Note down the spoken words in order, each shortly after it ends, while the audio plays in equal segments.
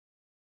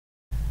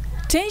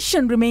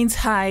Tension remains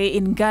high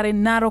in Ngare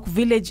Narok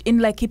village in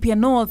Laikipia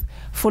North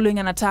following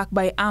an attack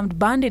by armed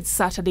bandits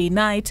Saturday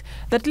night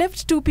that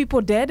left 2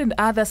 people dead and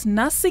others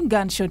nursing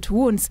gunshot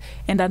wounds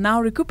and are now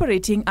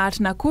recuperating at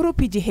Nakuru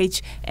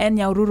PGH and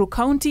Nyahururu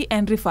County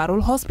and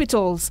referral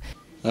hospitals.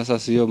 Sasa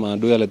sio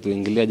maadui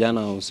alituingilia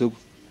jana usiku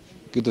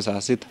kitu saa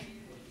 6.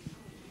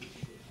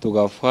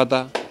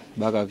 Tukafuata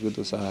mpaka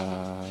kitu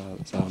saa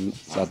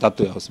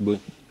 3 ya asubuhi.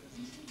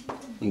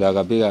 Ndio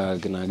akapiga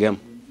kina game.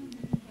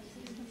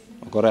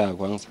 Kora ya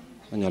kwanza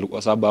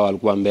kwa sababu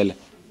walikuwa mbele.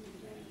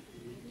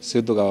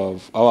 Sisi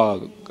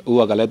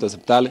huwa kaleta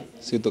hospitali,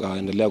 sisi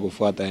tukaendelea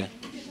kufuata yeye.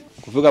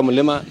 Kufika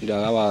mlima ndio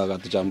akawa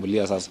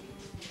akatuchambulia sasa.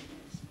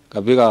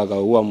 Kapiga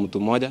akaua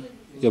mtu mmoja,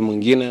 yeye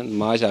mwingine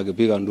maisha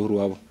akipiga nduru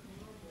hapo.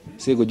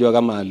 Si kujua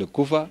kama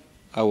alikufa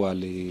au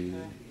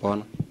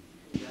alipona.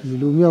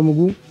 Niliumia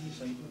mguu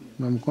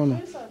na mkono.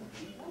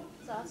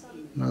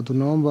 Na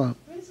tunaomba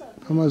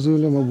kama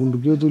zile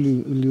mabunduki yetu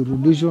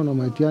lirudishwe na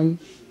Matiang'i.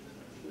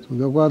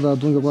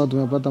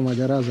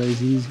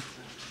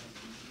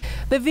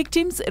 The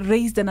victims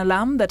raised an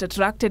alarm that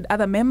attracted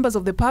other members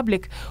of the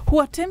public who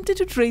attempted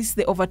to trace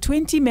the over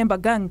 20-member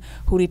gang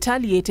who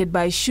retaliated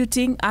by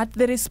shooting at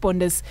the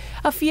responders.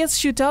 A fierce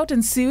shootout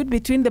ensued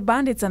between the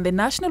bandits and the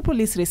National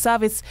Police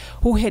reservists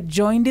who had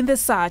joined in the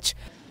search.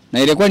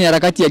 Na ilikuwa ni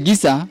harakati ya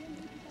giza,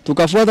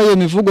 tukafuata hiyo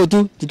mifugo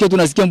tu, tukiwa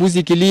tunasikia mbuzi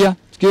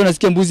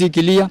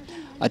ikilia,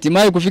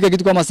 hatimaye kufika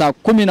kitu kama saa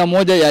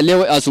 11 ya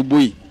leo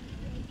asubuhi.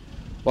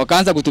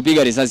 Wakaanza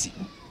kutupiga risasi.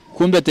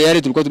 Kumbe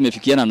tayari tulikuwa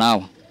tumefikiana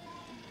nao.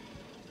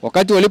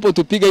 Wakati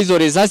walipotupiga hizo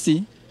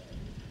risasi,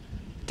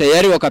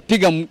 tayari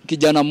wakapiga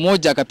kijana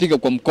mmoja akapiga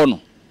kwa mkono.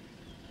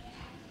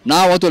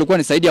 Nao watu walikuwa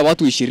ni zaidi ya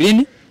watu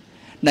 20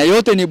 na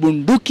yote ni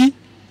bunduki.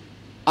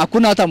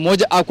 Hakuna hata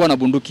mmoja hakuwa na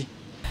bunduki.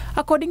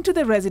 According to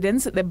the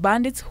residents, the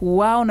bandits who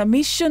were on a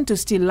mission to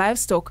steal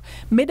livestock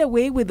made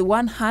away with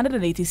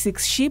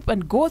 186 sheep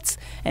and goats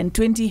and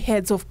 20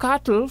 heads of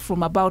cattle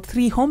from about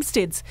 3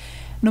 homesteads.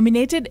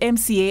 Nominated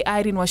MCA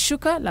Irene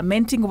Washuka,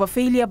 lamenting over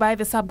failure by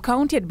the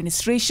sub-county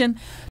administration